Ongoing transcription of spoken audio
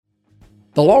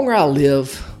The longer I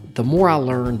live, the more I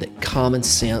learn that common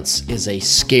sense is a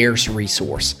scarce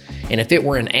resource. And if it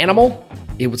were an animal,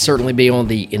 it would certainly be on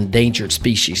the endangered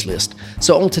species list.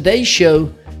 So on today's show,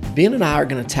 Ben and I are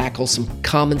going to tackle some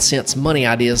common sense money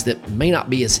ideas that may not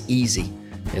be as easy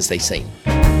as they seem.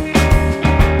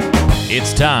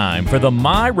 It's time for the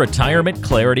My Retirement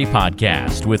Clarity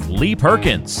Podcast with Lee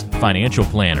Perkins, financial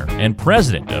planner and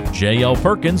president of J.L.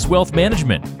 Perkins Wealth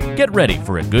Management. Get ready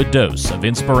for a good dose of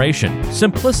inspiration,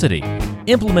 simplicity,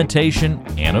 implementation,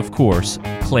 and of course,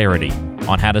 clarity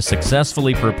on how to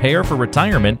successfully prepare for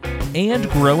retirement and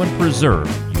grow and preserve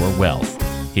your wealth.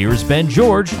 Here's Ben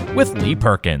George with Lee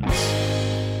Perkins.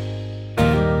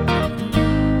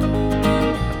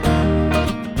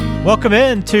 Welcome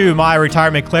in to My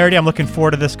Retirement Clarity. I'm looking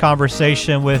forward to this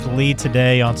conversation with Lee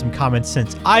today on some common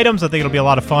sense items. I think it'll be a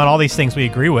lot of fun. All these things we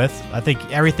agree with. I think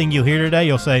everything you'll hear today,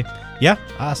 you'll say, yeah,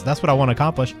 that's what I want to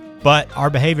accomplish. But our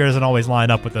behavior doesn't always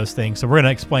line up with those things. So we're going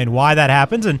to explain why that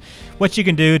happens and what you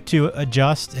can do to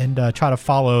adjust and try to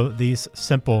follow these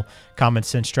simple common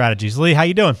sense strategies. Lee, how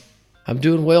you doing? I'm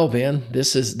doing well, Ben.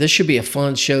 This should be a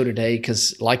fun show today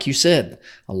because, like you said,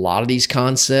 a lot of these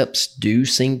concepts do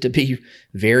seem to be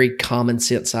very common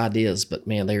sense ideas, but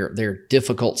man, they're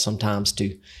difficult sometimes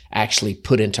to actually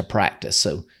put into practice.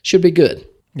 So should be good.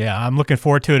 Yeah, I'm looking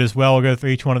forward to it as well. We'll go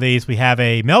through each one of these. We have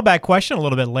a mailbag question a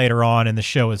little bit later on in the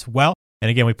show as well. And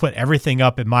again, we put everything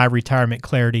up at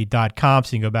myretirementclarity.com,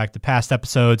 so you can go back to past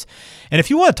episodes. And if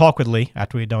you want to talk with Lee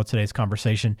after we're done with today's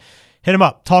conversation, hit him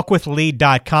up,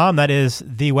 talkwithlee.com. That is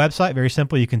the website. Very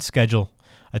simple. You can schedule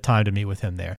a time to meet with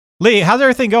him there. Lee, how's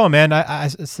everything going, man?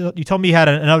 You told me you had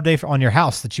an update on your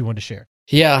house that you wanted to share.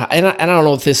 Yeah, and I don't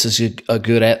know if this is a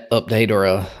good update or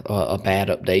a bad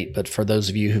update, but for those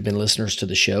of you who've been listeners to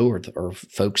the show or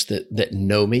folks that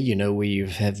know me, you know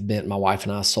my wife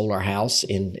and I sold our house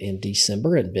in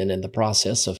December and been in the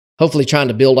process of hopefully trying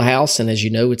to build a house. And as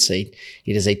you know, it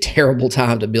is a terrible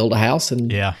time to build a house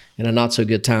and a not so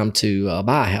good time to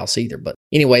buy a house either. But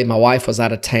anyway, my wife was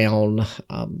out of town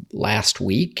last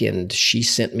week and she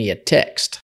sent me a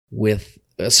text with,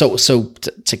 so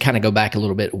to kind of go back a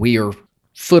little bit, we are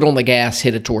foot on the gas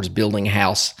headed towards building a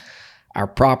house. Our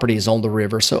property is on the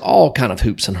river, so all kind of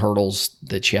hoops and hurdles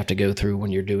that you have to go through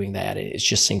when you're doing that. It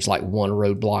just seems like one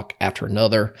roadblock after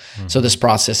another. Mm-hmm. So this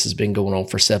process has been going on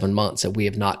for 7 months and we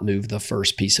have not moved the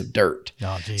first piece of dirt.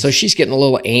 Oh, so she's getting a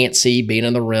little antsy being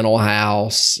in the rental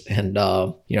house. And,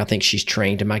 I think she's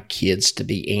trained my kids to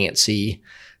be antsy.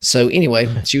 So anyway,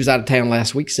 she was out of town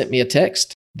last week, sent me a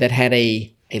text that had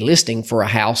a listing for a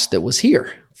house that was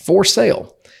here for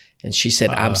sale. And she said,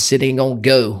 I'm sitting on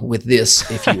go with this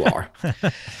if you are.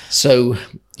 So,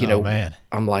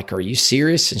 I'm like, are you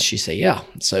serious? And she said, yeah.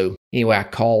 So anyway, I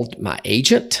called my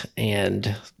agent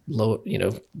and,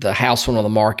 the house went on the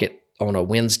market on a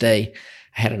Wednesday.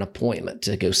 I had an appointment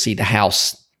to go see the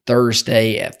house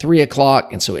Thursday at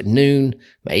 3:00. And so at noon,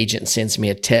 my agent sends me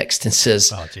a text and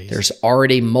says, there's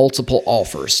already multiple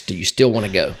offers. Do you still want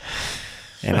to go?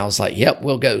 And I was like, yep,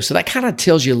 we'll go. So that kind of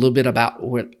tells you a little bit about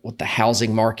what the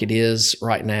housing market is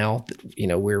right now.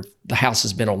 The house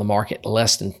has been on the market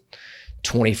less than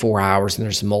 24 hours and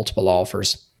there's multiple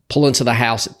offers. Pull into the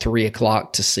house at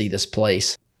 3:00 to see this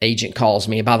place. Agent calls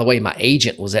me. And by the way, my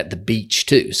agent was at the beach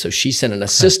too. So she sent an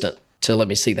assistant to let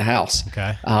me see the house.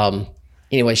 Okay.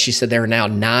 Anyway, she said there are now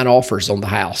 9 offers on the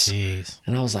house. Jeez.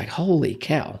 And I was like, holy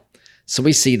cow. So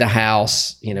we see the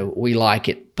house, we like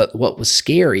it. But what was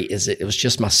scary is that it was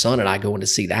just my son and I going to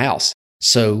see the house.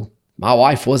 So my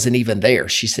wife wasn't even there.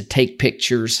 She said, take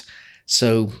pictures.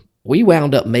 So we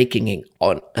wound up making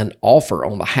an offer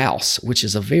on the house, which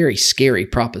is a very scary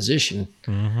proposition.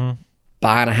 Mm-hmm.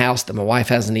 Buying a house that my wife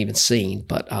hasn't even seen.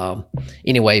 But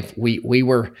anyway, we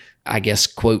were, I guess,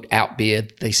 quote,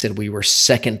 outbid. They said we were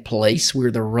second place. We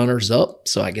were the runners up.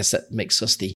 So I guess that makes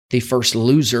us the first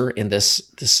loser in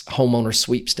this homeowner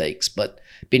sweepstakes. But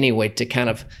anyway, to kind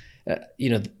of,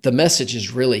 the message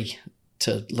is really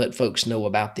to let folks know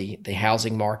about the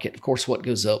housing market. Of course, what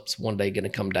goes up is one day going to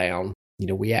come down.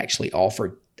 We actually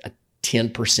offered a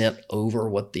 10% over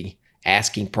what the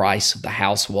asking price of the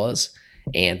house was,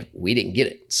 and we didn't get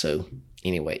it. So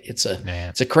anyway, it's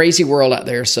a crazy world out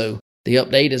there. So the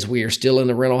update is we are still in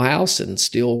the rental house and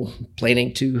still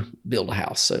planning to build a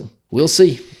house. So we'll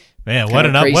see. Man, what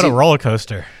a roller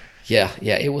coaster. Yeah.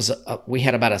 It was, we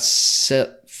had about a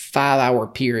 5-hour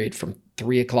period from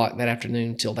 3:00 that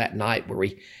afternoon till that night where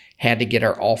we had to get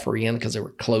our offer in because they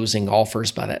were closing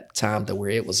offers by that time to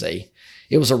where it was a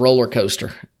roller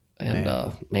coaster. And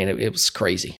it was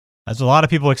crazy. There's a lot of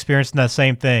people experiencing that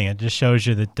same thing. It just shows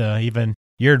you that even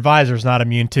your advisor's not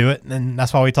immune to it. And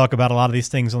that's why we talk about a lot of these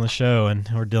things on the show, and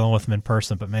we're dealing with them in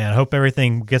person. But man, I hope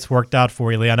everything gets worked out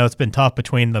for you, Lee. I know it's been tough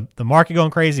between the market going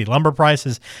crazy, lumber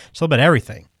prices, just a little bit of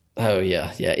everything. Oh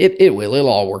yeah. It will. It'll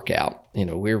all work out.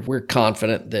 We're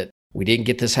confident that we didn't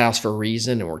get this house for a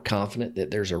reason, and we're confident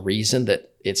that there's a reason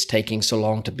that it's taking so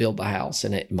long to build the house.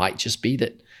 And it might just be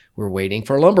that we're waiting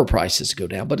for lumber prices to go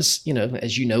down. But it's,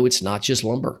 as you know, it's not just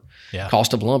lumber. Yeah.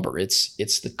 Cost of lumber. It's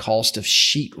the cost of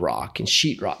sheetrock and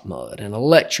sheetrock mud and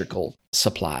electrical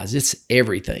supplies. It's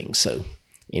everything. So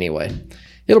anyway,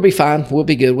 it'll be fine. We'll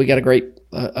be good. We got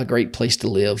a great place to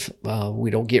live.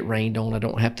 We don't get rained on. I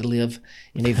don't have to live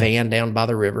in a van down by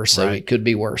the river, so It could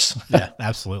be worse. Yeah,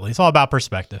 absolutely. It's all about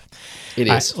perspective. It is.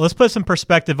 Right, let's put some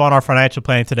perspective on our financial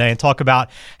planning today and talk about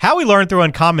how we learn through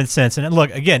uncommon sense. And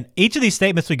look, again, each of these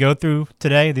statements we go through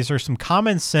today, these are some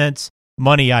common sense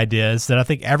money ideas that I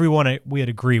think everyone would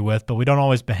agree with, but we don't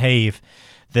always behave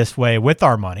this way with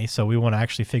our money. So we want to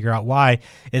actually figure out why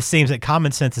it seems that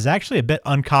common sense is actually a bit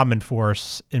uncommon for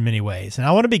us in many ways. And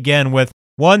I want to begin with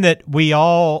one that we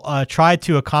all try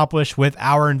to accomplish with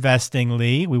our investing,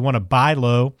 Lee. We want to buy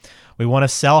low. We want to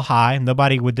sell high.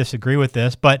 Nobody would disagree with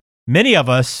this, but many of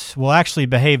us will actually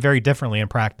behave very differently in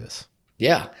practice.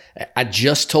 Yeah. I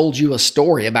just told you a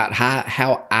story about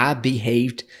how I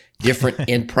behaved different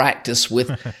in practice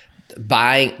with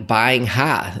buying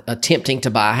high, attempting to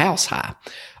buy a house high,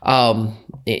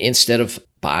 instead of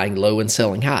buying low and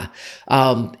selling high.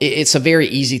 It's a very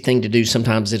easy thing to do.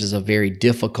 Sometimes it is a very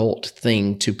difficult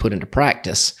thing to put into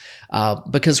practice,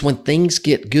 because when things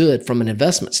get good from an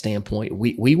investment standpoint,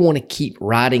 we want to keep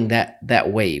riding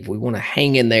that wave. We want to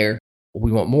hang in there.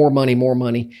 We want more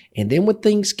money. And then when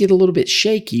things get a little bit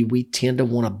shaky, we tend to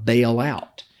want to bail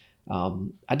out.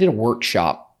 I did a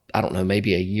workshop, I don't know,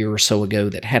 maybe a year or so ago,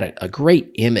 that had a great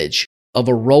image of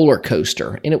a roller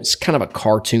coaster. And it was kind of a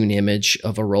cartoon image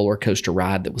of a roller coaster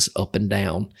ride that was up and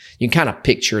down. You can kind of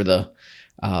picture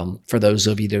for those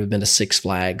of you that have been to Six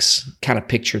Flags, kind of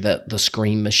picture the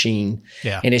Scream machine.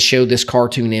 Yeah. And it showed this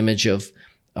cartoon image of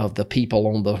the people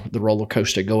on the roller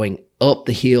coaster going up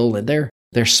the hill, and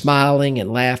they're smiling and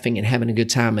laughing and having a good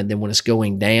time. And then when it's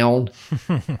going down,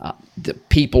 the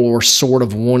people are sort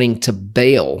of wanting to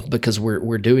bail, because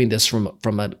we're doing this from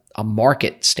a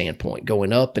market standpoint,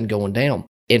 going up and going down.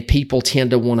 And people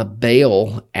tend to want to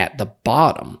bail at the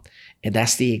bottom. And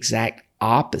that's the exact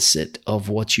opposite of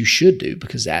what you should do,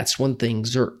 because that's when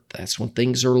things are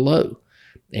low.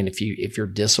 And if you're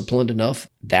disciplined enough,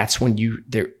 that's when you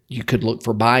could look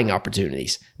for buying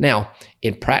opportunities. Now,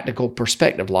 in practical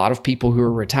perspective, a lot of people who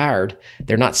are retired,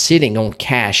 they're not sitting on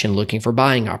cash and looking for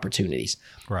buying opportunities.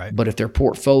 Right. But if their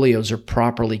portfolios are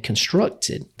properly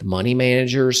constructed, the money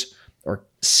managers are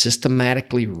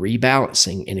systematically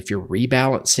rebalancing. And if you're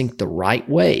rebalancing the right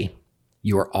way,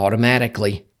 you are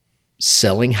automatically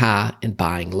selling high and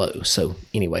buying low. So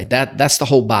anyway, that's the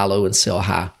whole buy low and sell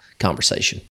high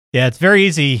conversation. Yeah, it's very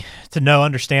easy to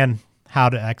understand how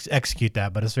to execute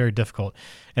that, but it's very difficult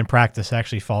in practice to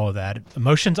actually follow that.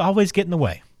 Emotions always get in the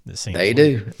way, it seems. They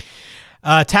do.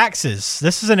 Taxes.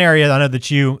 This is an area I know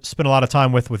that you spend a lot of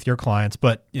time with your clients,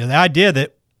 but the idea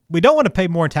that we don't want to pay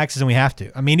more in taxes than we have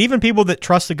to. I mean, even people that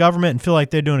trust the government and feel like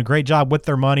they're doing a great job with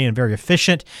their money and very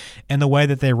efficient in the way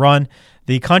that they run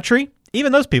the country,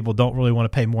 even those people don't really want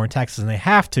to pay more in taxes than they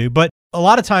have to, but a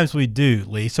lot of times we do,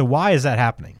 Lee. So why is that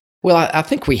happening? Well, I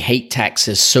think we hate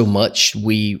taxes so much,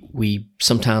 we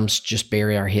sometimes just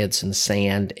bury our heads in the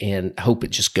sand and hope it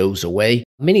just goes away.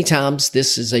 Many times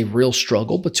this is a real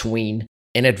struggle between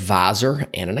an advisor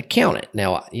and an accountant.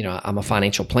 Now, I'm a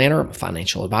financial planner, I'm a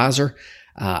financial advisor.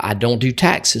 I don't do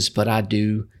taxes, but I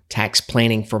do tax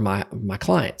planning for my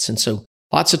clients. And so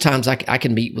lots of times I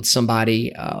can meet with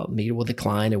somebody, meet with a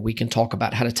client, and we can talk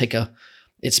about how to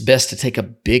it's best to take a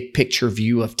big picture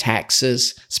view of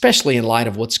taxes, especially in light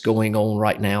of what's going on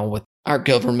right now with our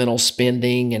governmental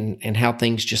spending and how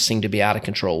things just seem to be out of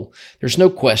control. There's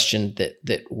no question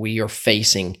that we are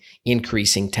facing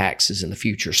increasing taxes in the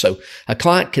future. So a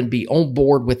client can be on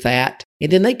board with that,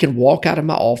 and then they can walk out of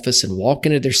my office and walk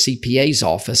into their CPA's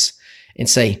office and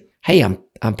say, "Hey,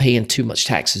 I'm paying too much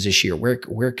taxes this year.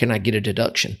 Where can I get a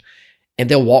deduction?" And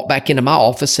they'll walk back into my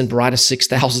office and write a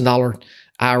 $6,000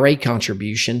 IRA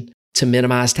contribution to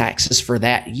minimize taxes for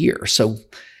that year. So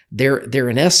they're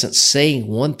in essence saying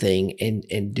one thing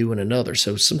and doing another.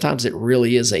 So sometimes it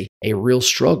really is a real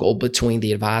struggle between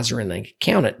the advisor and the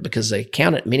accountant, because the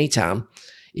accountant many times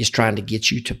is trying to get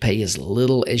you to pay as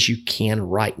little as you can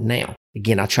right now.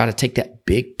 Again, I try to take that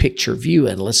big picture view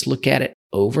and let's look at it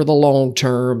over the long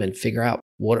term and figure out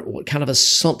what kind of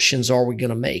assumptions are we going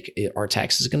to make? Are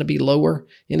taxes going to be lower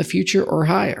in the future or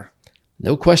higher?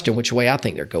 no question which way I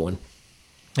think they're going.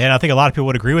 And I think a lot of people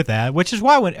would agree with that, which is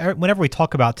why whenever we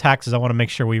talk about taxes, I want to make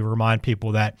sure we remind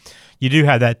people that you do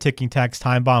have that ticking tax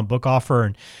time bomb book offer.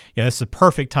 And this is a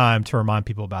perfect time to remind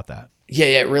people about that. Yeah,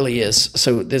 it really is.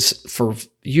 So this, for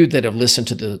you that have listened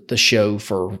to the show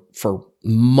for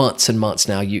months and months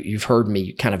now, you've heard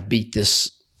me kind of beat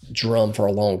this drum for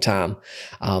a long time.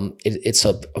 It's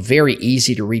a very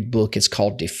easy to read book. It's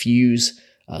called Diffuse,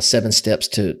 7 Steps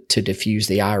to Diffuse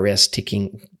the IRS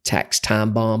Ticking Tax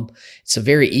Time Bomb. It's a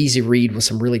very easy read with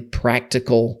some really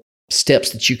practical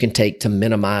steps that you can take to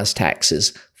minimize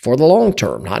taxes for the long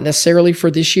term, not necessarily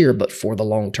for this year, but for the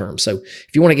long term. So if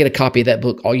you want to get a copy of that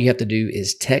book, all you have to do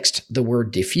is text the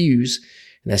word diffuse,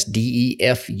 and that's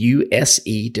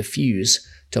DEFUSE, diffuse,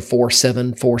 to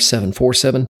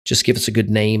 474747. Just give us a good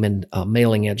name and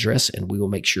mailing address, and we will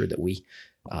make sure that we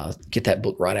get that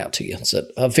book right out to you. It's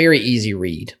a very easy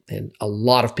read, and a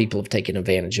lot of people have taken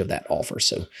advantage of that offer.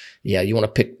 So yeah, you want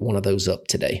to pick one of those up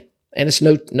today. And it's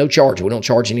no charge. We don't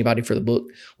charge anybody for the book.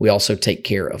 We also take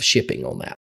care of shipping on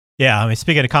that. Yeah, I mean,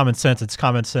 speaking of common sense, it's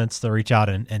common sense to reach out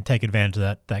and take advantage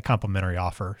of that complimentary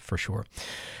offer for sure.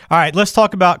 All right, let's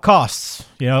talk about costs.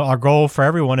 Our goal for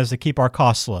everyone is to keep our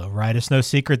costs low, right? It's no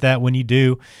secret that when you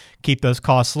do keep those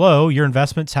costs low, your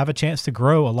investments have a chance to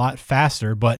grow a lot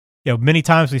faster. But many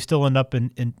times we still end up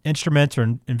in instruments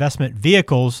or investment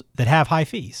vehicles that have high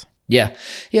fees. Yeah.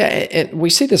 And we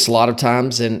see this a lot of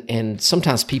times, and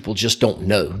sometimes people just don't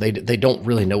know. They don't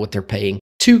really know what they're paying.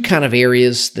 2 kind of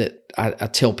areas that I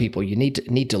tell people you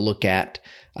need to look at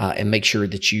and make sure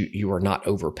that you are not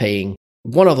overpaying.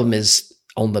 One of them is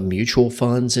on the mutual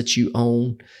funds that you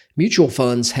own. Mutual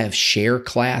funds have share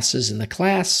classes, and the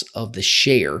class of the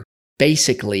share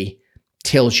basically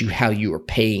tells you how you are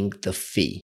paying the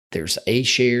fee. There's A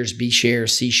shares, B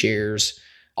shares, C shares,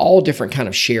 all different kind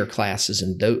of share classes,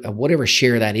 and whatever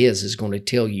share that is going to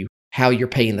tell you how you're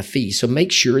paying the fee. So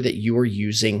make sure that you are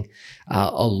using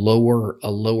a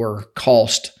lower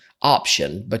cost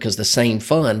option, because the same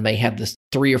fund may have the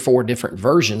 3 or 4 different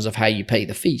versions of how you pay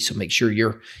the fee. So make sure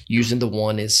you're using the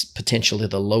one is potentially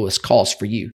the lowest cost for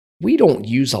you. We don't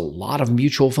use a lot of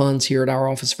mutual funds here at our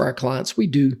office for our clients. We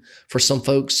do for some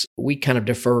folks. We kind of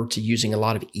defer to using a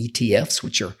lot of ETFs,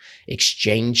 which are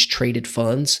exchange traded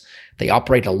funds. They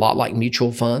operate a lot like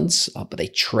mutual funds, but they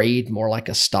trade more like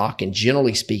a stock. And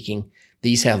generally speaking,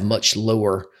 these have much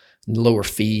lower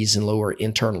fees and lower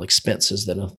internal expenses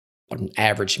than an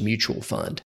average mutual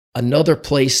fund. Another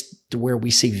place where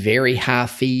we see very high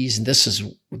fees, and this is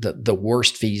the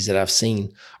worst fees that I've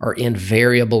seen, are in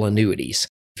variable annuities.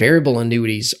 Variable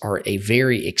annuities are a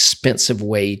very expensive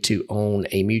way to own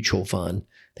a mutual fund.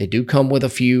 They do come with a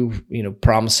few,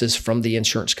 promises from the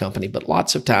insurance company, but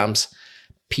lots of times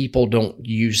people don't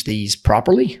use these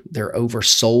properly. They're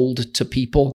oversold to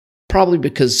people, probably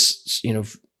because,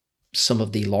 some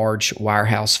of the large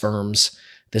wirehouse firms,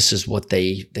 this is what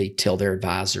they tell their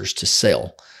advisors to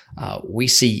sell. We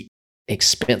see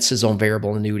expenses on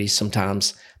variable annuities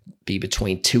sometimes be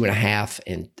between 2.5%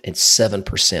 and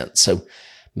 7%. So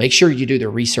make sure you do the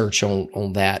research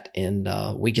on that, and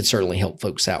we can certainly help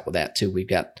folks out with that too. We've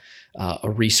got a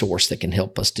resource that can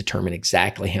help us determine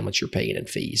exactly how much you're paying in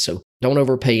fees. So don't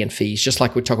overpay in fees. Just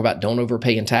like we talk about don't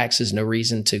overpay in taxes, no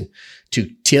reason to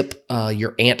tip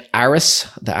your Aunt Iris,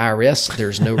 the IRS.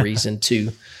 There's no reason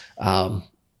to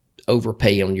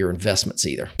overpay on your investments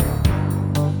either.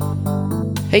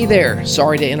 Hey there,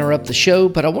 sorry to interrupt the show,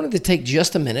 but I wanted to take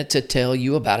just a minute to tell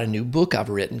you about a new book I've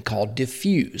written called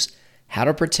Diffuse, How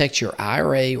to Protect Your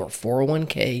IRA or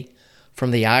 401k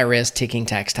from the IRS Ticking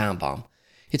Tax Time Bomb.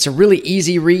 It's a really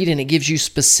easy read, and it gives you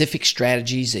specific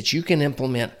strategies that you can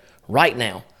implement right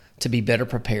now to be better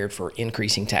prepared for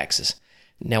increasing taxes.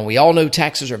 Now, we all know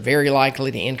taxes are very likely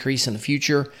to increase in the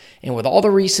future, and with all the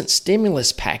recent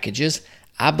stimulus packages,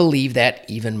 I believe that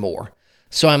even more.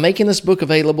 So I'm making this book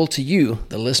available to you,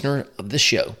 the listener of this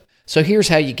show. So here's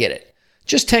how you get it.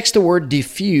 Just text the word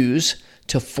diffuse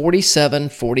to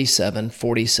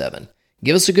 474747.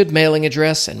 Give us a good mailing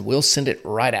address and we'll send it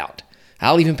right out.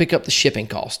 I'll even pick up the shipping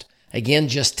cost. Again,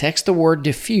 just text the word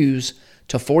diffuse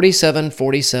to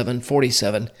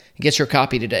 474747 and get your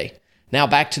copy today. Now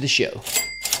back to the show.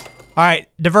 All right,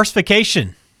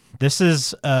 diversification. This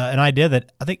is an idea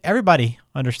that I think everybody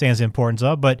understands the importance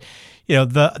of, but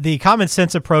the common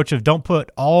sense approach of don't put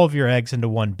all of your eggs into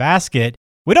one basket,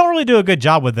 we don't really do a good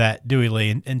job with that, do we,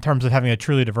 Lee, in terms of having a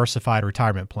truly diversified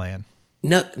retirement plan?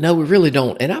 No, we really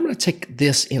don't. And I'm going to take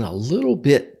this in a little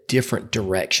bit different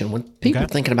direction. When people are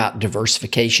thinking about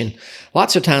diversification,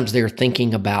 lots of times they're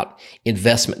thinking about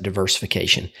investment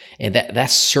diversification. And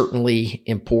that's certainly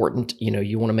important.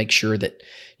 You want to make sure that,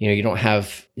 you don't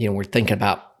have, we're thinking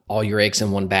about all your eggs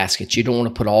in one basket. You don't want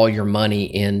to put all your money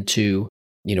into,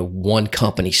 one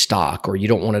company stock, or you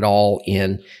don't want it all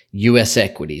in U.S.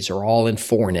 equities or all in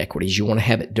foreign equities. You want to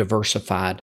have it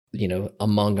diversified,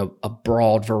 among a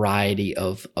broad variety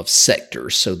of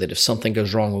sectors, so that if something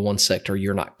goes wrong in one sector,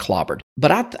 you're not clobbered.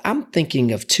 But I'm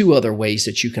thinking of two other ways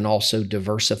that you can also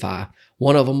diversify.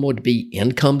 One of them would be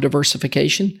income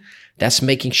diversification. That's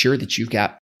making sure that you've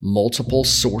got multiple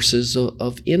sources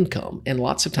of income. And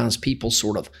lots of times people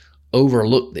sort of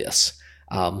overlook this.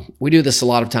 We do this a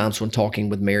lot of times when talking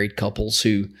with married couples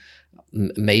who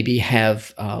maybe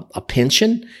have a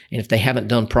pension, and if they haven't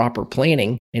done proper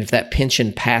planning, and if that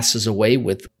pension passes away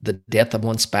with the death of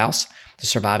one spouse, the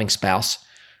surviving spouse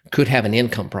could have an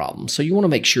income problem. So you want to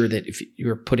make sure that if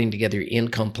you're putting together your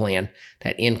income plan,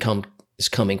 that income is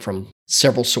coming from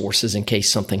several sources in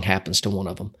case something happens to one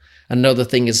of them. Another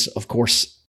thing is, of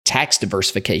course, tax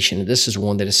diversification. This is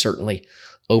one that is certainly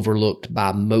overlooked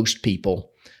by most people.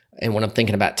 And when I'm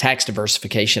thinking about tax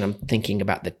diversification, I'm thinking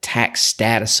about the tax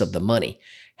status of the money.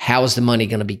 How is the money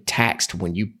going to be taxed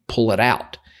when you pull it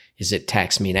out? Is it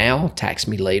tax me now, tax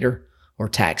me later, or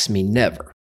tax me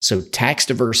never? So tax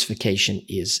diversification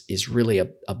is really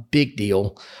a big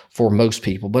deal for most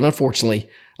people. But unfortunately,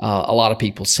 a lot of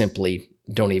people simply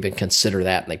don't even consider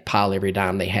that. And they pile every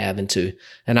dime they have into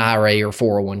an IRA or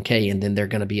 401k, and then they're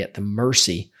going to be at the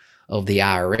mercy of the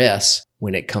IRS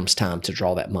when it comes time to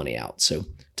draw that money out. So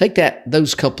take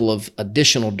those couple of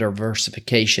additional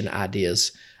diversification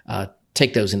ideas,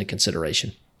 take those into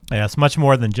consideration. Yeah, it's much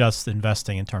more than just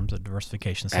investing in terms of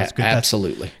diversification. So that's good.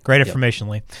 Absolutely. That's great information,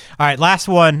 Lee. All right, last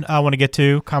one I want to get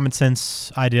to, common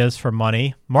sense ideas for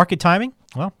money. Market timing,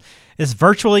 well, it's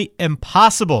virtually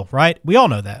impossible, right? We all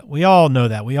know that. We all know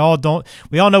that. We all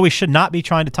know we should not be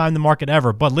trying to time the market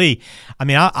ever. But Lee, I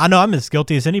mean, I know I'm as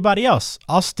guilty as anybody else.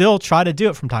 I'll still try to do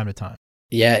it from time to time.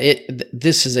 Yeah,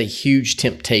 this is a huge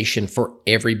temptation for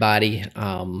everybody.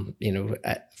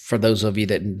 For those of you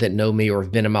that know me or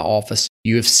have been in my office,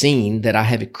 you have seen that I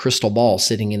have a crystal ball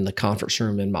sitting in the conference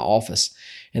room in my office.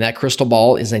 And that crystal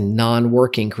ball is a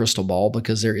non-working crystal ball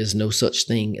because there is no such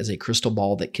thing as a crystal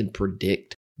ball that can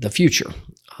predict the future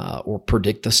or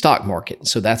predict the stock market.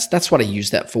 So that's what I use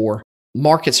that for.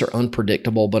 Markets are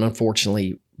unpredictable, but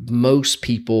unfortunately, most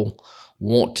people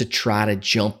want to try to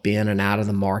jump in and out of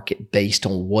the market based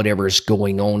on whatever is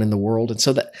going on in the world. And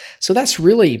so that's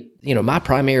really, my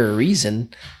primary reason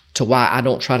to why I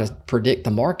don't try to predict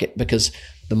the market, because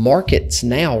the markets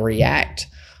now react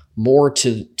more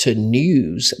to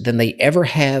news than they ever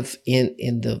have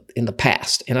in the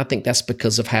past. And I think that's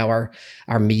because of how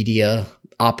our media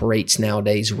operates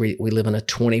nowadays. We live in a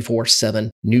 24/7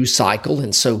 news cycle.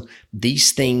 And so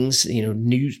these things,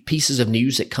 news pieces of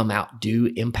news that come out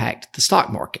do impact the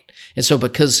stock market. And so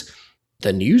because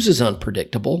the news is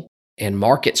unpredictable and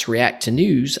markets react to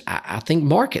news, I think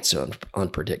markets are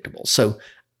unpredictable. So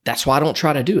that's why I don't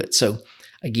try to do it. So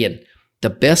again,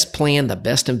 the best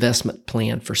investment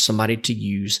plan for somebody to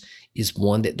use is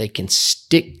one that they can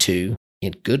stick to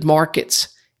in good markets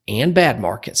and bad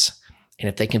markets. And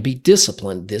if they can be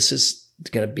disciplined, this is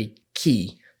going to be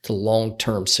key to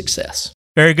long-term success.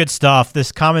 Very good stuff.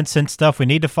 This common sense stuff we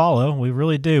need to follow. We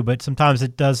really do. But sometimes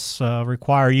it does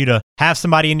require you to have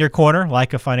somebody in your corner,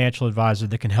 like a financial advisor,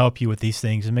 that can help you with these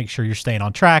things and make sure you're staying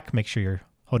on track, make sure you're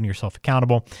holding yourself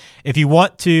accountable. If you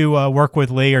want to work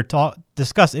with Lee or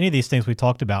discuss any of these things we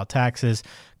talked about, taxes,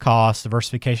 costs,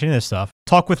 diversification, any of this stuff,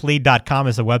 talkwithlee.com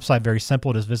is the website. Very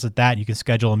simple. Just visit that. You can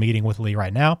schedule a meeting with Lee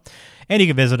right now. And you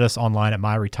can visit us online at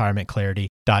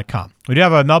myretirementclarity.com. We do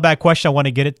have a mailbag question I want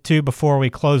to get it to before we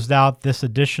close out this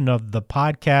edition of the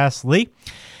podcast. Lee,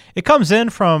 it comes in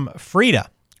from Frida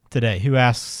today, who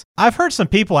asks, I've heard some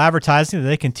people advertising that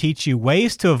they can teach you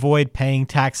ways to avoid paying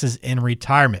taxes in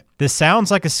retirement. This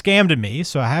sounds like a scam to me,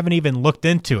 so I haven't even looked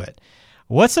into it.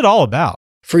 What's it all about?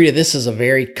 Frida, this is a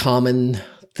very common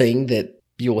thing that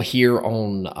you'll hear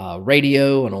on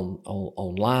radio and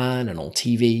online and on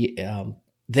TV.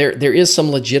 There is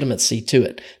some legitimacy to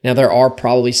it. Now, there are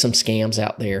probably some scams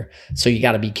out there, so you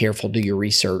got to be careful, do your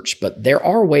research. But there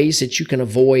are ways that you can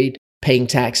avoid paying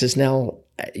taxes. Now,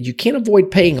 you can't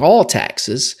avoid paying all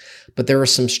taxes, but there are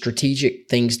some strategic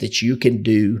things that you can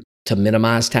do to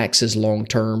minimize taxes long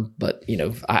term. But,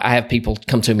 I have people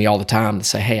come to me all the time and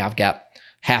say, hey, I've got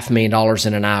 $500,000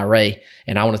 in an IRA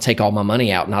and I want to take all my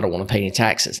money out and I don't want to pay any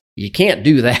taxes. You can't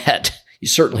do that. you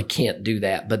certainly can't do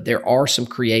that. But there are some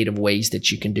creative ways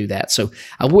that you can do that. So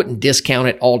I wouldn't discount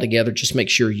it altogether. Just make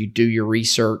sure you do your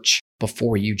research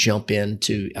before you jump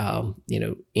into,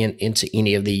 into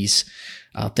any of these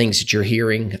things that you're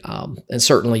hearing. And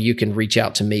certainly you can reach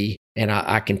out to me and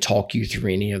I can talk you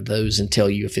through any of those and tell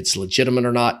you if it's legitimate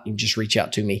or not. You can just reach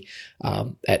out to me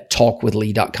at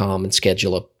talkwithlee.com and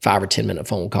schedule a 5 or 10 minute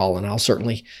phone call. And I'll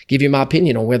certainly give you my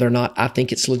opinion on whether or not I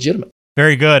think it's legitimate.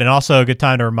 Very good. And also a good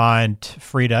time to remind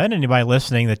Frida and anybody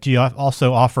listening that you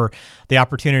also offer the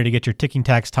opportunity to get your Ticking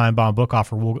Tax Time Bomb book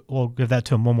offer. We'll give that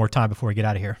to them one more time before we get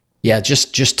out of here. Yeah,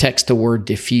 just text the word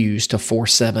diffuse to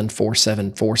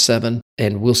 474747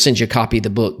 and we'll send you a copy of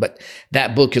the book. But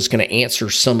that book is going to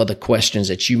answer some of the questions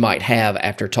that you might have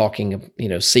after talking,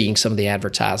 seeing some of the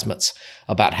advertisements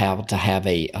about how to have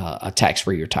a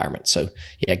tax-free retirement. So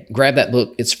yeah, grab that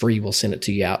book. It's free. We'll send it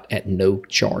to you out at no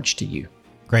charge to you.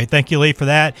 Great. Thank you, Lee, for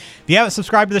that. If you haven't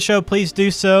subscribed to the show, please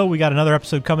do so. We got another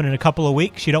episode coming in a couple of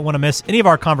weeks. You don't want to miss any of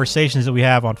our conversations that we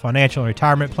have on financial and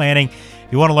retirement planning. If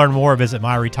you want to learn more, visit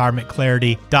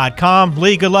myretirementclarity.com.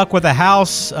 Lee, good luck with the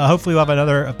house. Hopefully we'll have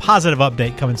another positive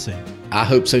update coming soon. I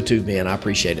hope so too, Ben. I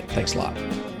appreciate it. Thanks a lot.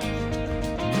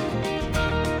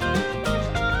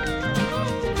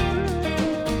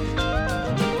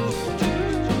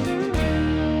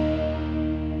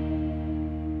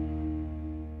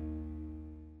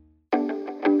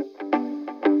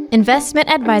 Investment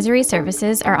advisory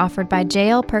services are offered by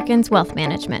J.L. Perkins Wealth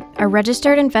Management, a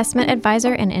registered investment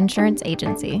advisor and insurance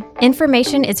agency.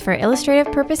 Information is for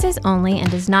illustrative purposes only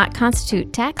and does not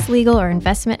constitute tax, legal, or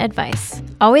investment advice.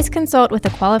 Always consult with a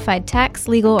qualified tax,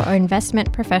 legal, or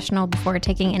investment professional before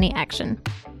taking any action.